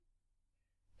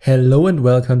Hello and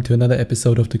welcome to another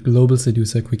episode of the Global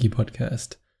Seducer Quickie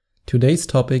Podcast. Today's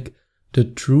topic, the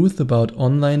truth about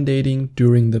online dating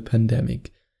during the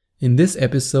pandemic. In this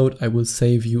episode, I will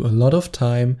save you a lot of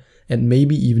time and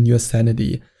maybe even your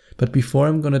sanity. But before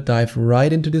I'm gonna dive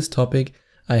right into this topic,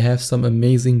 I have some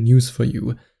amazing news for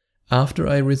you. After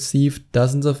I received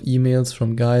dozens of emails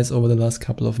from guys over the last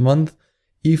couple of months,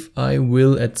 if I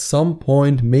will at some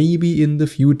point, maybe in the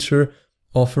future,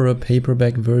 offer a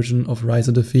paperback version of Rise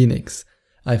of the Phoenix,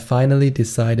 I finally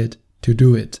decided to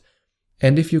do it.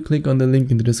 And if you click on the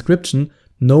link in the description,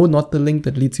 no, not the link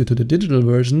that leads you to the digital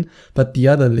version, but the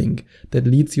other link that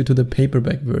leads you to the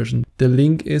paperback version. The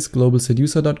link is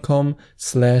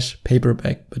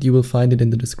globalseducer.com/paperback, but you will find it in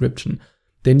the description.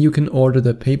 Then you can order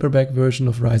the paperback version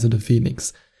of Rise of the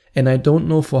Phoenix. And I don't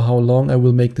know for how long I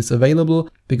will make this available,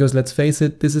 because let's face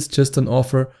it, this is just an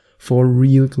offer for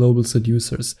real global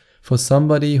seducers. For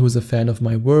somebody who's a fan of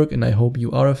my work, and I hope you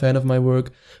are a fan of my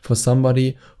work, for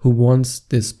somebody who wants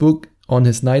this book on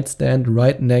his nightstand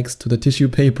right next to the tissue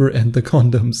paper and the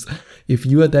condoms. If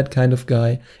you are that kind of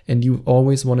guy and you've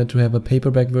always wanted to have a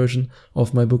paperback version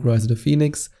of my book Rise of the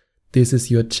Phoenix, this is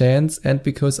your chance. And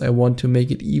because I want to make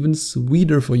it even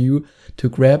sweeter for you to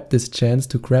grab this chance,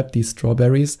 to grab these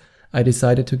strawberries, I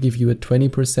decided to give you a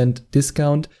 20%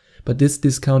 discount, but this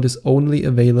discount is only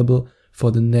available for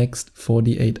the next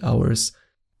 48 hours.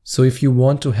 So if you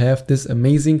want to have this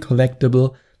amazing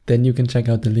collectible, then you can check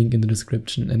out the link in the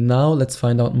description. And now let's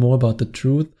find out more about the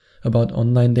truth about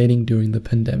online dating during the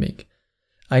pandemic.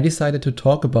 I decided to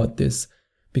talk about this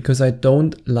because I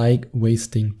don't like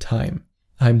wasting time.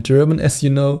 I'm German, as you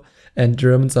know, and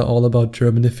Germans are all about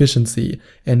German efficiency,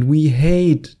 and we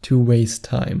hate to waste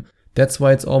time. That's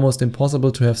why it's almost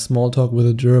impossible to have small talk with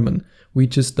a German. We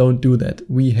just don't do that.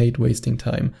 We hate wasting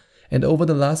time. And over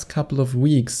the last couple of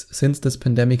weeks, since this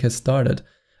pandemic has started,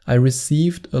 I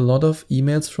received a lot of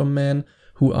emails from men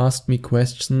who asked me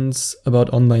questions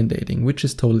about online dating, which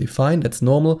is totally fine. That's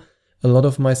normal. A lot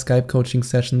of my Skype coaching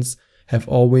sessions have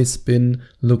always been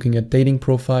looking at dating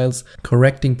profiles,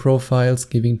 correcting profiles,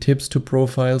 giving tips to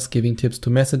profiles, giving tips to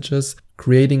messages,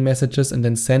 creating messages and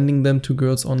then sending them to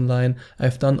girls online.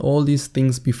 I've done all these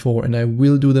things before and I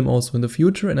will do them also in the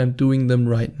future, and I'm doing them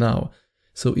right now.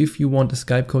 So if you want a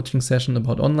Skype coaching session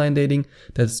about online dating,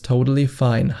 that's totally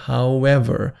fine.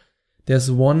 However,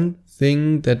 there's one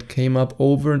thing that came up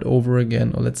over and over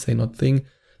again, or let's say not thing,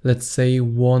 let's say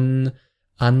one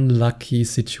unlucky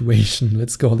situation,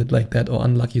 let's call it like that, or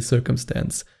unlucky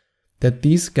circumstance, that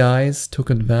these guys took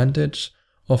advantage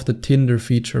of the Tinder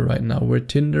feature right now, where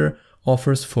Tinder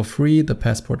offers for free the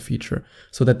passport feature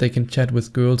so that they can chat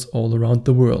with girls all around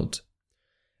the world.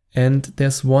 And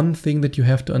there's one thing that you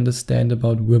have to understand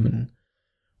about women.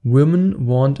 Women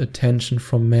want attention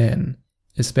from men,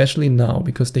 especially now,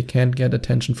 because they can't get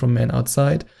attention from men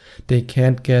outside. They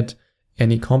can't get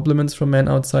any compliments from men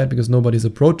outside because nobody's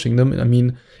approaching them. I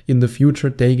mean, in the future,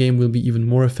 day game will be even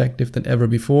more effective than ever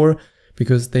before,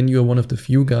 because then you are one of the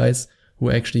few guys who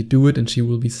actually do it, and she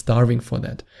will be starving for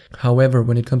that. However,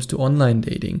 when it comes to online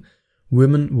dating,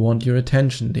 women want your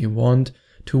attention. They want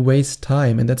to waste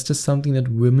time, and that's just something that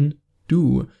women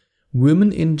do.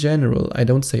 Women in general, I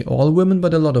don't say all women,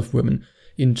 but a lot of women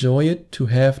enjoy it to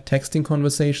have texting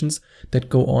conversations that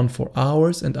go on for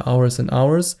hours and hours and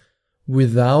hours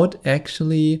without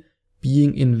actually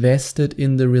being invested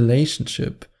in the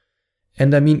relationship.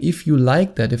 And I mean, if you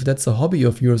like that, if that's a hobby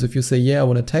of yours, if you say, yeah, I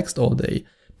want to text all day,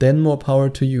 then more power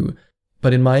to you.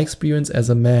 But in my experience as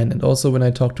a man, and also when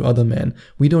I talk to other men,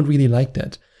 we don't really like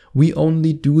that. We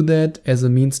only do that as a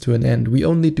means to an end. We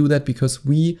only do that because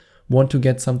we want to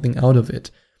get something out of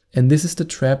it. And this is the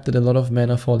trap that a lot of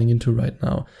men are falling into right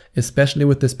now, especially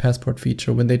with this passport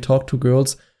feature, when they talk to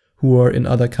girls who are in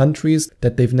other countries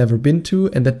that they've never been to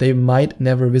and that they might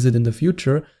never visit in the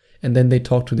future, and then they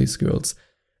talk to these girls.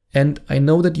 And I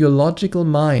know that your logical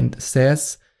mind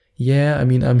says, yeah, I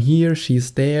mean, I'm here,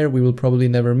 she's there, we will probably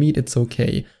never meet, it's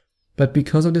okay. But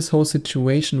because of this whole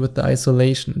situation with the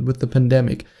isolation, with the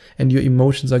pandemic, and your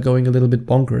emotions are going a little bit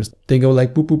bonkers, they go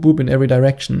like boop, boop, boop in every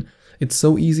direction. It's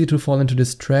so easy to fall into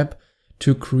this trap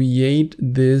to create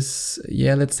this,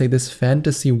 let's say this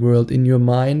fantasy world in your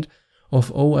mind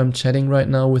of, oh, I'm chatting right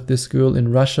now with this girl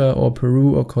in Russia or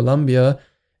Peru or Colombia,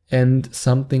 and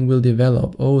something will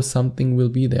develop. Oh, something will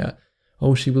be there.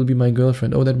 Oh, she will be my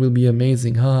girlfriend. Oh, that will be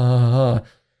amazing. Ha ha ha ha.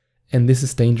 And this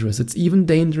is dangerous. It's even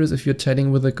dangerous if you're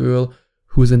chatting with a girl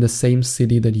who's in the same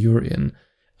city that you're in.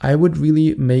 I would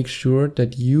really make sure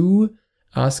that you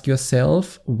ask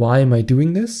yourself, why am I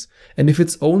doing this? And if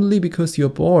it's only because you're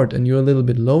bored and you're a little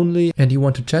bit lonely and you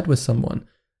want to chat with someone,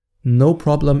 no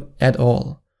problem at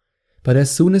all. But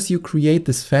as soon as you create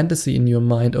this fantasy in your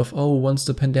mind of, oh, once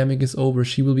the pandemic is over,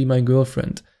 she will be my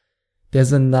girlfriend,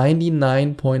 there's a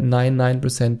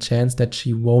 99.99% chance that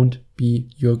she won't be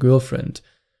your girlfriend.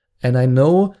 And I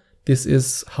know this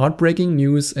is heartbreaking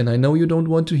news, and I know you don't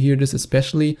want to hear this,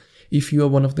 especially if you are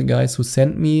one of the guys who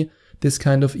sent me this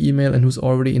kind of email and who's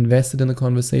already invested in a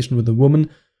conversation with a woman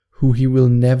who he will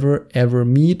never ever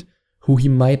meet, who he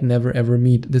might never ever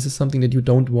meet. This is something that you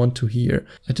don't want to hear.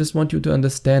 I just want you to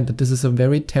understand that this is a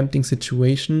very tempting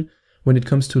situation when it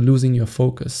comes to losing your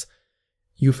focus.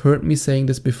 You've heard me saying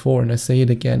this before, and I say it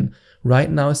again.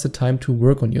 Right now is the time to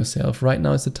work on yourself. Right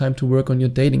now is the time to work on your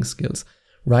dating skills.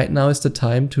 Right now is the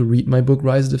time to read my book,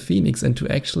 Rise of the Phoenix, and to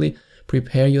actually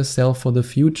prepare yourself for the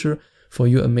future, for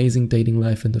your amazing dating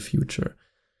life in the future.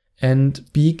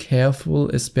 And be careful,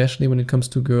 especially when it comes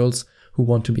to girls who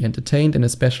want to be entertained, and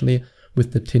especially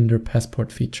with the Tinder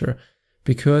passport feature.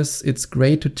 Because it's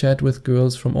great to chat with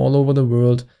girls from all over the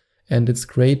world, and it's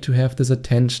great to have this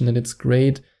attention, and it's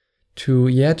great to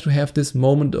have this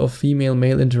moment of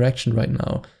female-male interaction right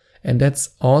now. And that's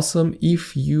awesome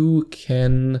if you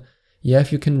can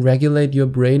regulate your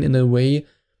brain in a way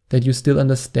that you still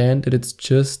understand that it's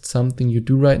just something you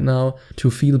do right now to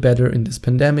feel better in this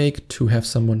pandemic, to have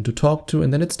someone to talk to,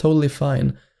 and then it's totally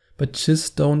fine. But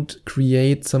just don't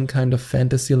create some kind of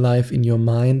fantasy life in your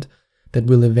mind that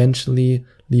will eventually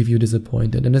leave you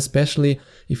disappointed. And especially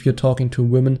if you're talking to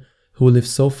women who live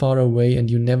so far away and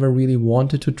you never really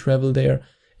wanted to travel there,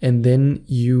 and then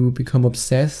you become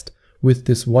obsessed with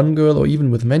this one girl or even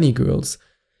with many girls,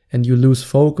 and you lose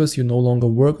focus, you no longer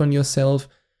work on yourself,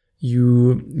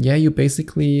 you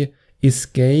basically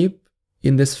escape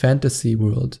in this fantasy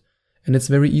world. And it's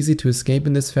very easy to escape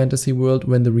in this fantasy world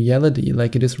when the reality,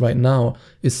 like it is right now,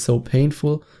 is so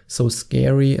painful, so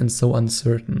scary, and so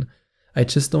uncertain. I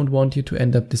just don't want you to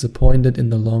end up disappointed in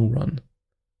the long run.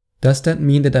 Does that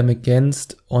mean that I'm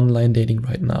against online dating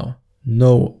right now?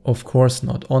 No, of course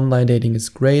not. Online dating is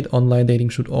great. Online dating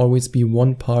should always be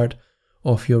one part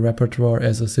of your repertoire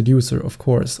as a seducer. Of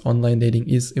course, online dating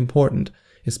is important,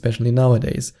 especially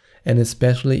nowadays, and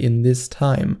especially in this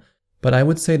time. But I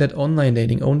would say that online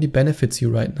dating only benefits you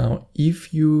right now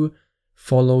if you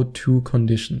follow two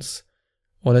conditions.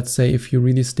 Or let's say if you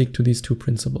really stick to these two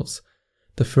principles.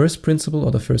 The first principle or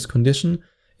the first condition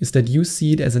is that you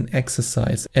see it as an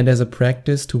exercise and as a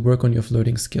practice to work on your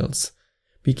flirting skills.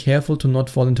 Be careful to not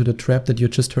fall into the trap that you're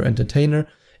just her entertainer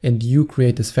and you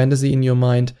create this fantasy in your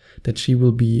mind that she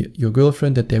will be your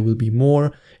girlfriend, that there will be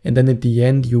more, and then at the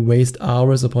end you waste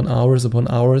hours upon hours upon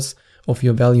hours of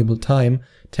your valuable time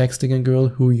texting a girl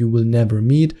who you will never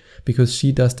meet because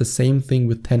she does the same thing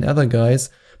with 10 other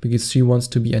guys because she wants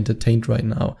to be entertained right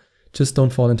now. Just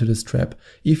don't fall into this trap.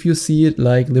 If you see it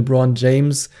like LeBron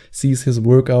James sees his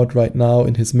workout right now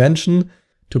in his mansion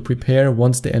to prepare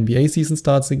once the NBA season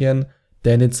starts again,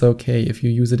 then it's okay if you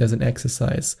use it as an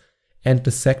exercise. And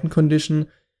the second condition,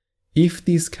 if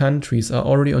these countries are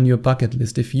already on your bucket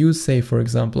list, if you say, for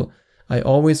example, I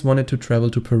always wanted to travel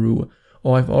to Peru,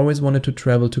 or I've always wanted to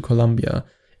travel to Colombia,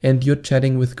 and you're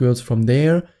chatting with girls from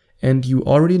there, and you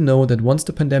already know that once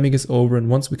the pandemic is over and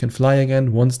once we can fly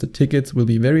again, once the tickets will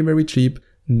be very, very cheap,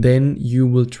 then you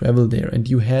will travel there and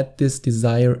you had this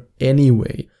desire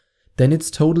anyway. Then it's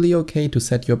totally okay to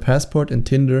set your passport and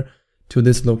Tinder to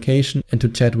this location and to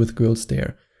chat with girls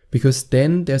there. Because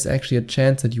then there's actually a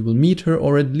chance that you will meet her,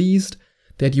 or at least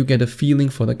that you get a feeling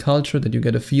for the culture, that you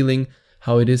get a feeling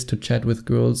how it is to chat with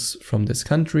girls from this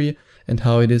country and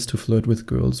how it is to flirt with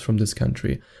girls from this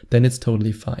country. Then it's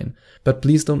totally fine. But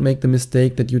please don't make the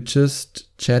mistake that you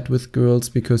just chat with girls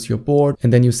because you're bored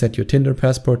and then you set your Tinder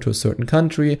passport to a certain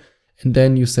country and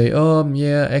then you say, oh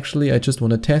yeah, actually I just want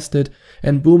to test it,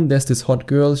 and boom, there's this hot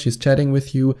girl, she's chatting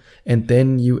with you, and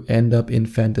then you end up in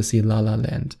fantasy la la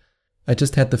land. I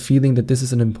just had the feeling that this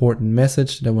is an important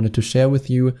message that I wanted to share with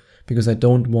you because I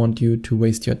don't want you to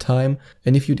waste your time.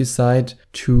 And if you decide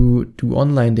to do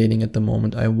online dating at the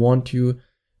moment, I want you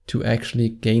to actually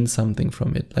gain something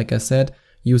from it. Like I said,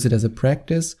 use it as a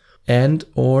practice and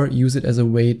or use it as a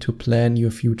way to plan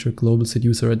your future global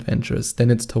seducer adventures.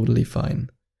 Then it's totally fine.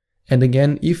 And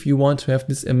again, if you want to have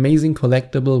this amazing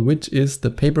collectible, which is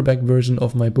the paperback version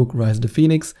of my book, Rise of the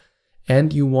Phoenix,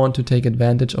 and you want to take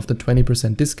advantage of the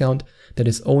 20% discount that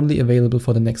is only available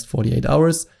for the next 48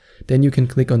 hours, then you can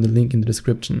click on the link in the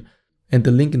description. And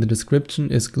the link in the description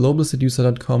is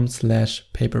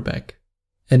globalseducer.com/paperback.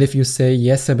 And if you say,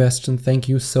 yes, Sebastian, thank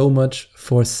you so much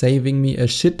for saving me a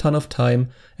shit ton of time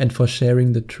and for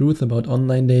sharing the truth about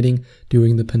online dating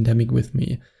during the pandemic with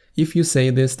me. If you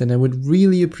say this, then I would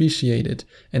really appreciate it.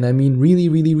 And I mean really,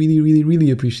 really, really, really,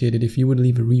 really appreciate it if you would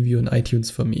leave a review on iTunes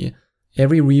for me.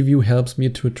 Every review helps me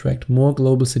to attract more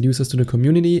global seducers to the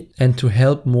community and to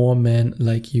help more men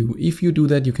like you. If you do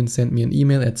that, you can send me an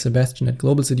email at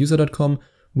sebastian@globalseducer.com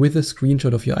with a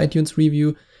screenshot of your iTunes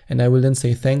review, and I will then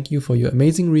say thank you for your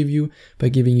amazing review by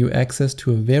giving you access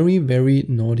to a very, very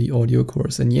naughty audio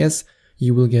course. And yes,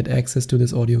 you will get access to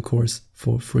this audio course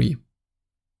for free.